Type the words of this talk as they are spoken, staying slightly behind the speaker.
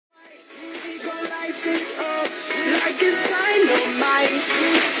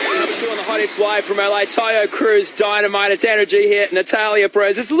Hits live from LA. Tayo Cruz, Dynamite. It's Andrew G here, Natalia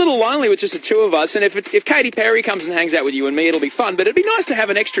Perez. It's a little lonely with just the two of us, and if Katy Perry comes and hangs out with you and me, it'll be fun, but it'd be nice to have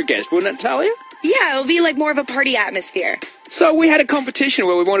an extra guest, wouldn't it, Natalia? Yeah, it'll be like more of a party atmosphere. So we had a competition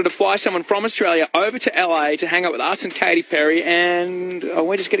where we wanted to fly someone from Australia over to LA to hang out with us and Katy Perry, and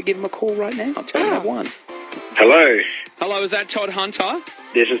we're just going to give him a call right now. I'll tell you have one. Hello. Hello, is that Todd Hunter?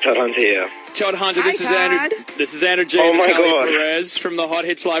 This is Todd Hunter here. Todd Hunter, this is Todd. Andrew. This is Andrew G. Oh my Natalia God. Perez from the Hot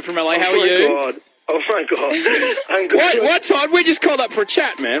Hits live from LA. How are you? Oh my God. I'm good. What, Todd? We just called up for a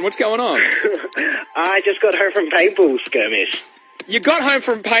chat, man. What's going on? I just got home from paintball skirmish. You got home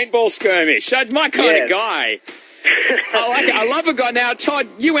from paintball skirmish. That's my kind Yeah. of guy. I like it. I love a guy. Now, Todd,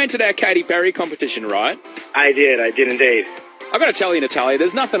 you entered our Katy Perry competition, right? I did indeed. I've got to tell you, Natalia,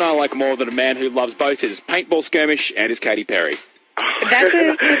 there's nothing I like more than a man who loves both his paintball skirmish and his Katy Perry.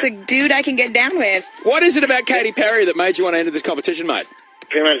 That's a dude I can get down with. What is it about Katy Perry that made you want to enter this competition, mate?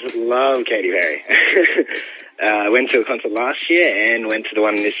 Pretty much just love Katy Perry. I went to a concert last year and went to the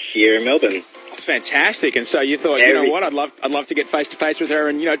one this year in Melbourne. Fantastic. And so you thought, you know what, I'd love to get face to face with her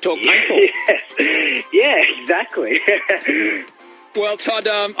and, talk paintball. Yes. Yeah, exactly. Well, Todd,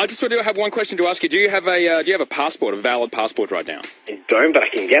 I just want to have one question to ask you. Do you have a passport, a valid passport right now? I don't, but I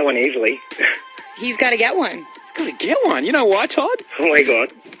can get one easily. He's got to get one. He's got to get one. You know why, Todd? Oh my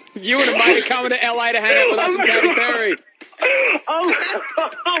God. You and a mate are coming to LA to hang out with us and Katy Perry.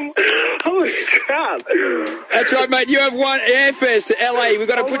 Holy crap. That's right, mate. You have one airfares to LA. We've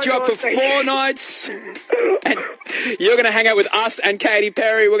got to put you up for 4 nights. And you're going to hang out with us and Katy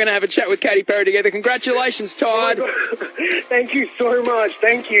Perry. We're going to have a chat with Katy Perry together. Congratulations, Todd. Thank you so much.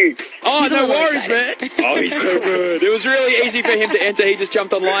 Thank you. Oh, He's a no little worries, man. Oh, he's so good. It was really easy for him to enter. He just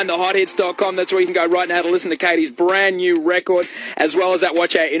jumped online, thehothits.com. That's where you can go right now to listen to Katy's brand new record, as well as that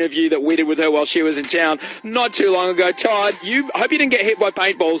Watch Out interview that we did with her while she was in town not too long ago. Todd, I hope you didn't get hit by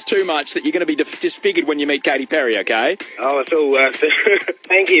paintballs too much that you're going to be disfigured when you meet Katy Perry, okay? Oh, it's all worth it.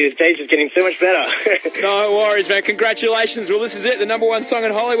 Thank you. The stage is getting so much better. No worries, man. Congratulations. Well, this is it. The #1 song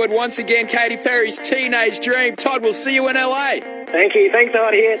in Hollywood. Once again, Katy Perry's Teenage Dream. Todd, we'll see you in LA. Thank you. Thanks,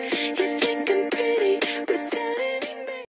 Hot Hits.